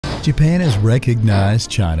Japan has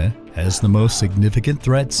recognized China as the most significant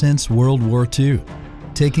threat since World War II,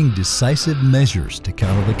 taking decisive measures to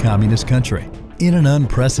counter the communist country. In an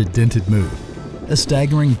unprecedented move, a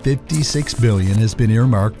staggering $56 billion has been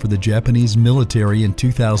earmarked for the Japanese military in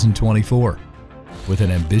 2024, with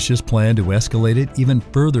an ambitious plan to escalate it even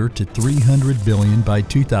further to $300 billion by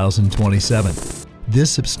 2027.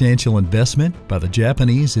 This substantial investment by the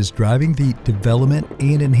Japanese is driving the development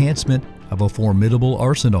and enhancement of a formidable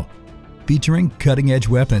arsenal, featuring cutting-edge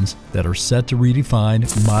weapons that are set to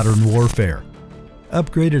redefine modern warfare.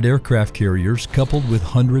 Upgraded aircraft carriers coupled with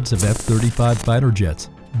hundreds of F-35 fighter jets,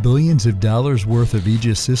 billions of dollars worth of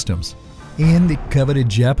AEGIS systems, and the coveted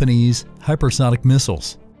Japanese hypersonic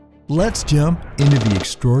missiles. Let's jump into the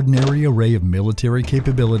extraordinary array of military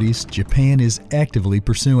capabilities Japan is actively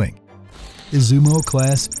pursuing.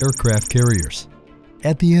 Izumo-class aircraft carriers.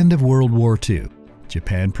 At the end of World War II,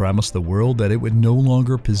 Japan promised the world that it would no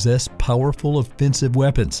longer possess powerful offensive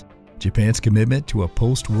weapons. Japan's commitment to a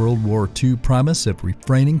post-World War II promise of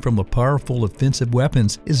refraining from the powerful offensive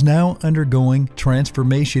weapons is now undergoing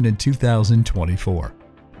transformation in 2024,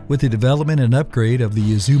 with the development and upgrade of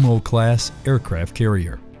the Izumo-class aircraft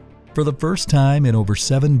carrier. For the first time in over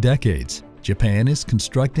 7 decades, Japan is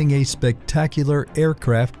constructing a spectacular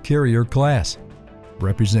aircraft carrier class,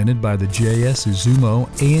 represented by the JS Izumo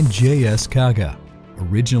and JS Kaga.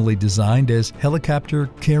 Originally designed as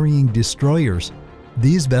helicopter-carrying destroyers,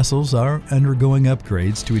 these vessels are undergoing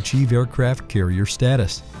upgrades to achieve aircraft carrier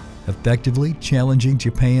status, effectively challenging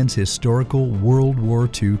Japan's historical World War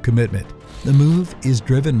II commitment. The move is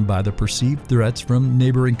driven by the perceived threats from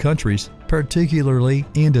neighboring countries, particularly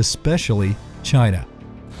and especially China.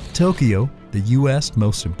 Tokyo, the U.S.'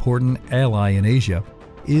 most important ally in Asia,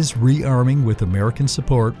 is rearming with American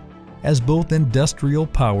support as both industrial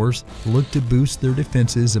powers look to boost their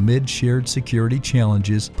defenses amid shared security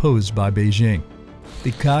challenges posed by Beijing.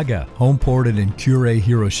 The Kaga, homeported in Kure,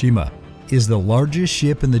 Hiroshima, is the largest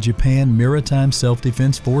ship in the Japan Maritime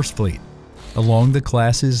Self-Defense Force Fleet. Along the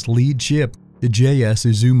class's lead ship, the JS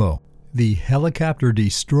Izumo, the helicopter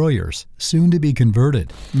destroyers, soon to be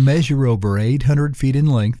converted, measure over 800 feet in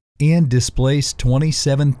length and displace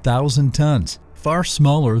 27,000 tons, far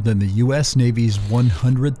smaller than the U.S. Navy's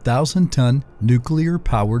 100,000-ton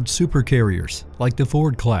nuclear-powered supercarriers like the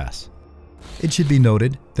Ford class. It should be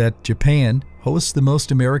noted that Japan hosts the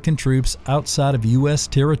most American troops outside of U.S.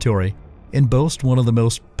 territory and boasts one of the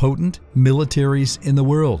most potent militaries in the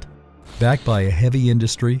world, backed by a heavy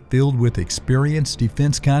industry filled with experienced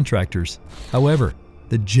defense contractors. However,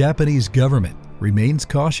 the Japanese government remains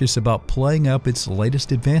cautious about playing up its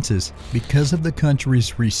latest advances because of the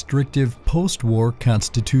country's restrictive post-war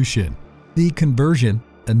constitution. The conversion,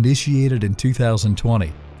 initiated in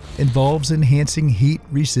 2020, involves enhancing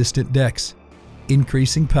heat-resistant decks,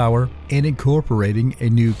 increasing power, and incorporating a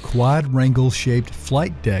new quadrangle-shaped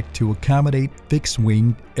flight deck to accommodate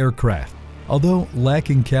fixed-wing aircraft. Although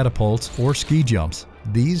lacking catapults or ski jumps,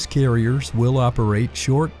 these carriers will operate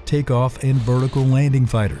short takeoff and vertical landing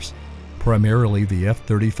fighters, primarily the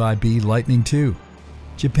F-35B Lightning II.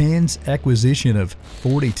 Japan's acquisition of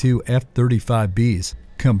 42 F-35Bs,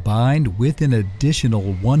 combined with an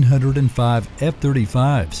additional 105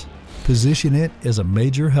 F-35s, position it as a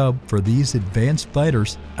major hub for these advanced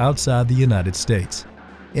fighters outside the United States.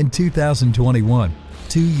 In 2021,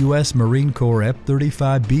 2 U.S. Marine Corps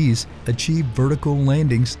F-35Bs achieved vertical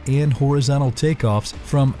landings and horizontal takeoffs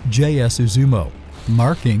from JS Izumo,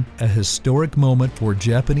 marking a historic moment for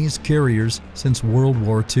Japanese carriers since World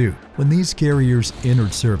War II. When these carriers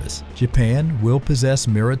entered service, Japan will possess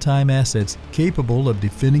maritime assets capable of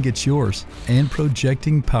defending its shores and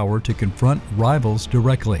projecting power to confront rivals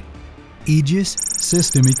directly. AEGIS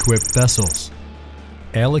system-equipped vessels.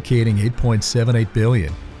 Allocating $8.78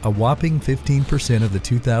 billion, a whopping 15% of the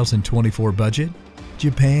 2024 budget,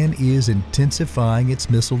 Japan is intensifying its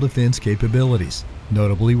missile defense capabilities,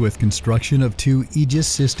 notably with construction of 2 AEGIS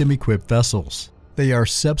system-equipped vessels. They are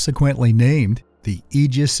subsequently named the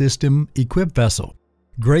AEGIS System-Equipped Vessel.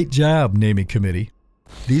 Great job, naming committee.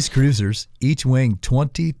 These cruisers, each weighing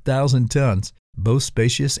 20,000 tons, boast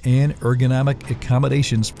spacious and ergonomic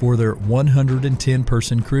accommodations for their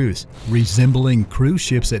 110-person crews, resembling cruise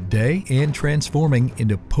ships at day and transforming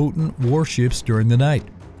into potent warships during the night.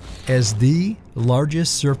 As the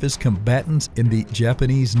largest surface combatants in the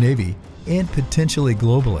Japanese Navy and potentially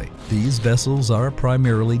globally, these vessels are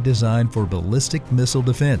primarily designed for ballistic missile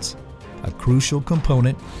defense, a crucial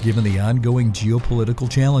component given the ongoing geopolitical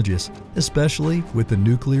challenges, especially with the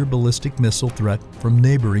nuclear ballistic missile threat from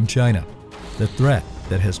neighboring China, the threat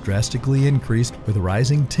that has drastically increased with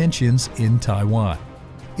rising tensions in Taiwan.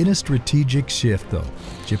 In a strategic shift, though,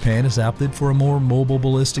 Japan has opted for a more mobile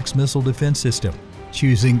ballistic missile defense system,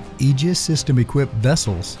 choosing Aegis system-equipped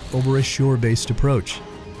vessels over a shore-based approach.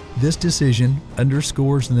 This decision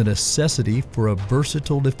underscores the necessity for a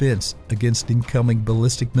versatile defense against incoming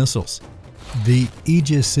ballistic missiles. The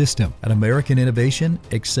AEGIS system, an American innovation,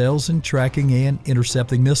 excels in tracking and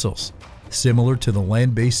intercepting missiles, similar to the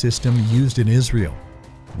land-based system used in Israel.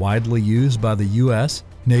 Widely used by the U.S.,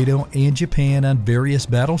 NATO, and Japan on various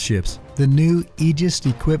battleships, the new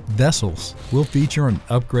Aegis-equipped vessels will feature an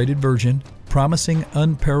upgraded version promising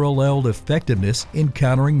unparalleled effectiveness in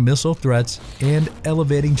countering missile threats and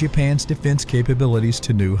elevating Japan's defense capabilities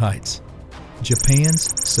to new heights.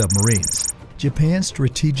 Japan's submarines. Japan's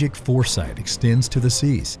strategic foresight extends to the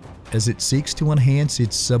seas as it seeks to enhance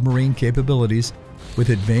its submarine capabilities with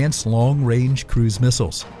advanced long-range cruise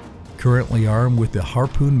missiles. Currently armed with the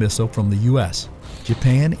Harpoon missile from the U.S.,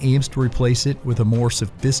 Japan aims to replace it with a more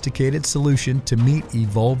sophisticated solution to meet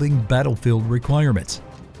evolving battlefield requirements.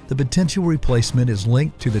 The potential replacement is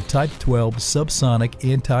linked to the Type 12 subsonic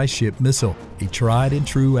anti-ship missile, a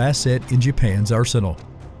tried-and-true asset in Japan's arsenal.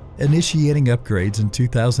 Initiating upgrades in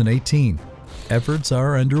 2018, efforts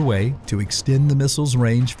are underway to extend the missile's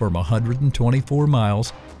range from 124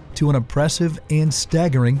 miles to an impressive and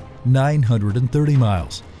staggering 930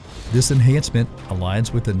 miles. This enhancement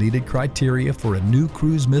aligns with the needed criteria for a new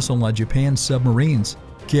cruise missile on Japan's submarines,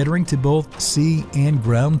 catering to both sea and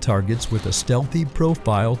ground targets with a stealthy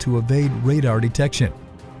profile to evade radar detection.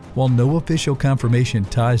 While no official confirmation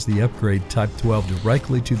ties the upgrade Type 12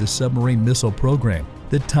 directly to the submarine missile program,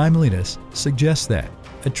 the timeliness suggests that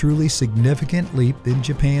a truly significant leap in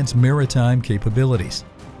Japan's maritime capabilities.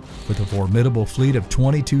 With a formidable fleet of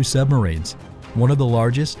 22 submarines, one of the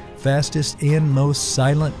largest, fastest, and most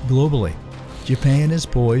silent globally, Japan is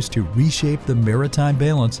poised to reshape the maritime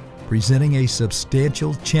balance, presenting a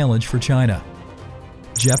substantial challenge for China.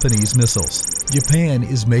 Japanese missiles. Japan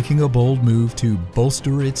is making a bold move to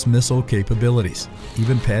bolster its missile capabilities,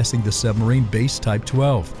 even passing the submarine-based Type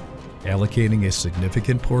 12, allocating a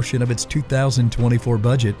significant portion of its 2024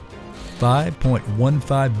 budget,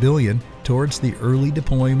 $5.15 billion, towards the early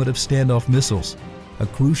deployment of standoff missiles, a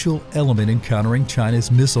crucial element in countering China's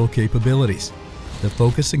missile capabilities. The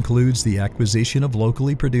focus includes the acquisition of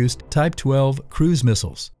locally produced Type 12 cruise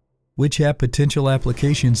missiles, which have potential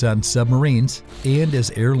applications on submarines and as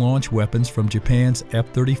air-launched weapons from Japan's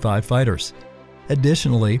F-35 fighters.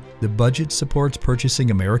 Additionally, the budget supports purchasing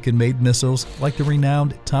American-made missiles like the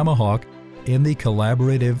renowned Tomahawk and the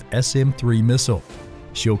collaborative SM-3 missile,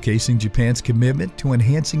 showcasing Japan's commitment to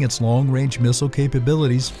enhancing its long-range missile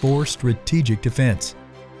capabilities for strategic defense.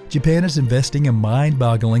 Japan is investing a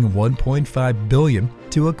mind-boggling $1.5 billion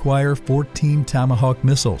to acquire 14 Tomahawk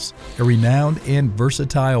missiles, a renowned and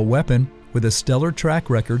versatile weapon with a stellar track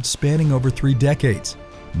record spanning over 3 decades.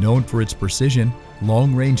 Known for its precision,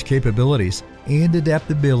 long-range capabilities, and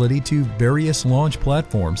adaptability to various launch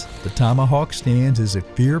platforms, the Tomahawk stands as a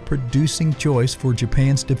fear-producing choice for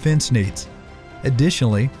Japan's defense needs.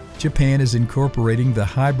 Additionally, Japan is incorporating the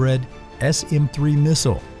hybrid SM-3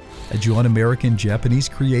 missile, a joint American-Japanese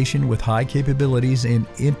creation with high capabilities in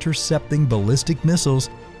intercepting ballistic missiles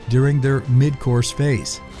during their mid-course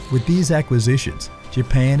phase. With these acquisitions,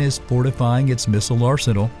 Japan is fortifying its missile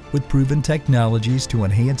arsenal with proven technologies to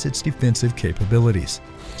enhance its defensive capabilities.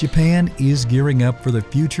 Japan is gearing up for the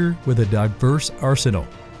future with a diverse arsenal.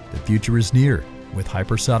 The future is near, with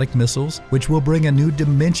hypersonic missiles, which will bring a new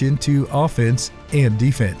dimension to offense and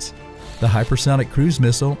defense. The hypersonic cruise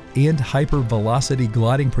missile and hypervelocity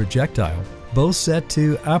gliding projectile, both set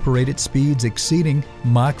to operate at speeds exceeding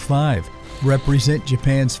Mach 5, represent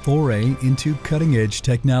Japan's foray into cutting-edge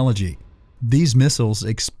technology. These missiles,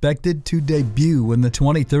 expected to debut in the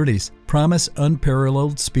 2030s, promise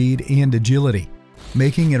unparalleled speed and agility,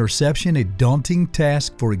 making interception a daunting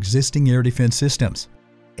task for existing air defense systems.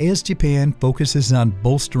 As Japan focuses on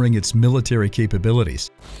bolstering its military capabilities,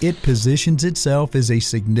 it positions itself as a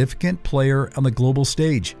significant player on the global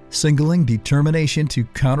stage, signaling determination to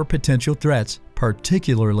counter potential threats,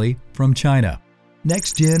 particularly from China.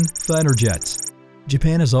 Next-gen fighter jets.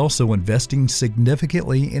 Japan is also investing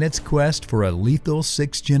significantly in its quest for a lethal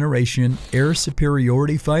 6th-generation air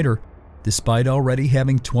superiority fighter, despite already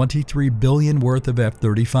having $23 billion worth of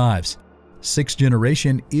F-35s. 6th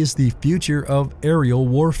generation is the future of aerial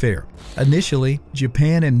warfare. Initially,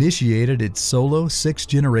 Japan initiated its solo 6th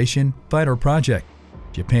generation fighter project.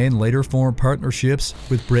 Japan later formed partnerships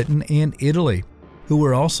with Britain and Italy, who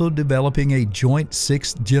were also developing a joint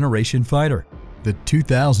 6th generation fighter. The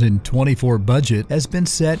 2024 budget has been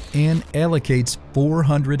set and allocates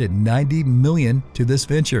 $490 million to this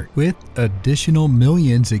venture, with additional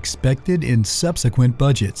millions expected in subsequent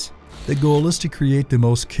budgets. The goal is to create the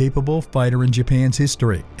most capable fighter in Japan's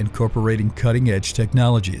history, incorporating cutting-edge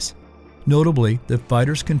technologies. Notably, the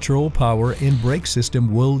fighter's control power and brake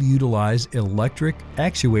system will utilize electric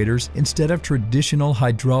actuators instead of traditional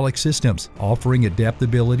hydraulic systems, offering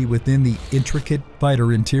adaptability within the intricate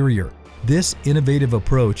fighter interior. This innovative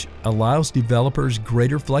approach allows developers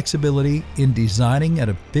greater flexibility in designing an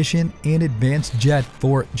efficient and advanced jet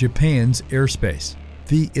for Japan's airspace.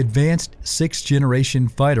 The advanced 6th-generation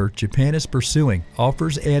fighter Japan is pursuing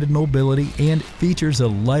offers added mobility and features a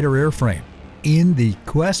lighter airframe. In the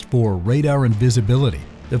quest for radar invisibility,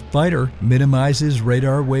 the fighter minimizes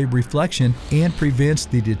radar wave reflection and prevents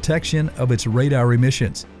the detection of its radar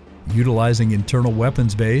emissions. Utilizing internal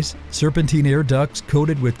weapons bays, serpentine air ducts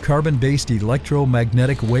coated with carbon-based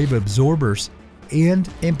electromagnetic wave absorbers, and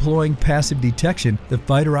employing passive detection, the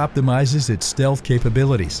fighter optimizes its stealth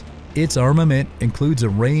capabilities. Its armament includes a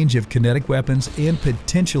range of kinetic weapons and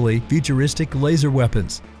potentially futuristic laser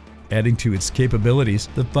weapons. Adding to its capabilities,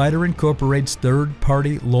 the fighter incorporates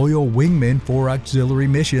third-party loyal wingmen for auxiliary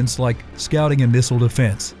missions like scouting and missile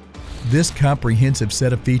defense. This comprehensive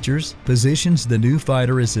set of features positions the new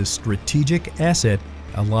fighter as a strategic asset,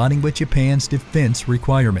 aligning with Japan's defense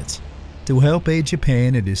requirements. To help aid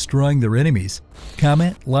Japan in destroying their enemies,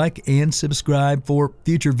 comment, like, and subscribe for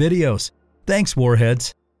future videos. Thanks,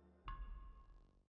 Warheads!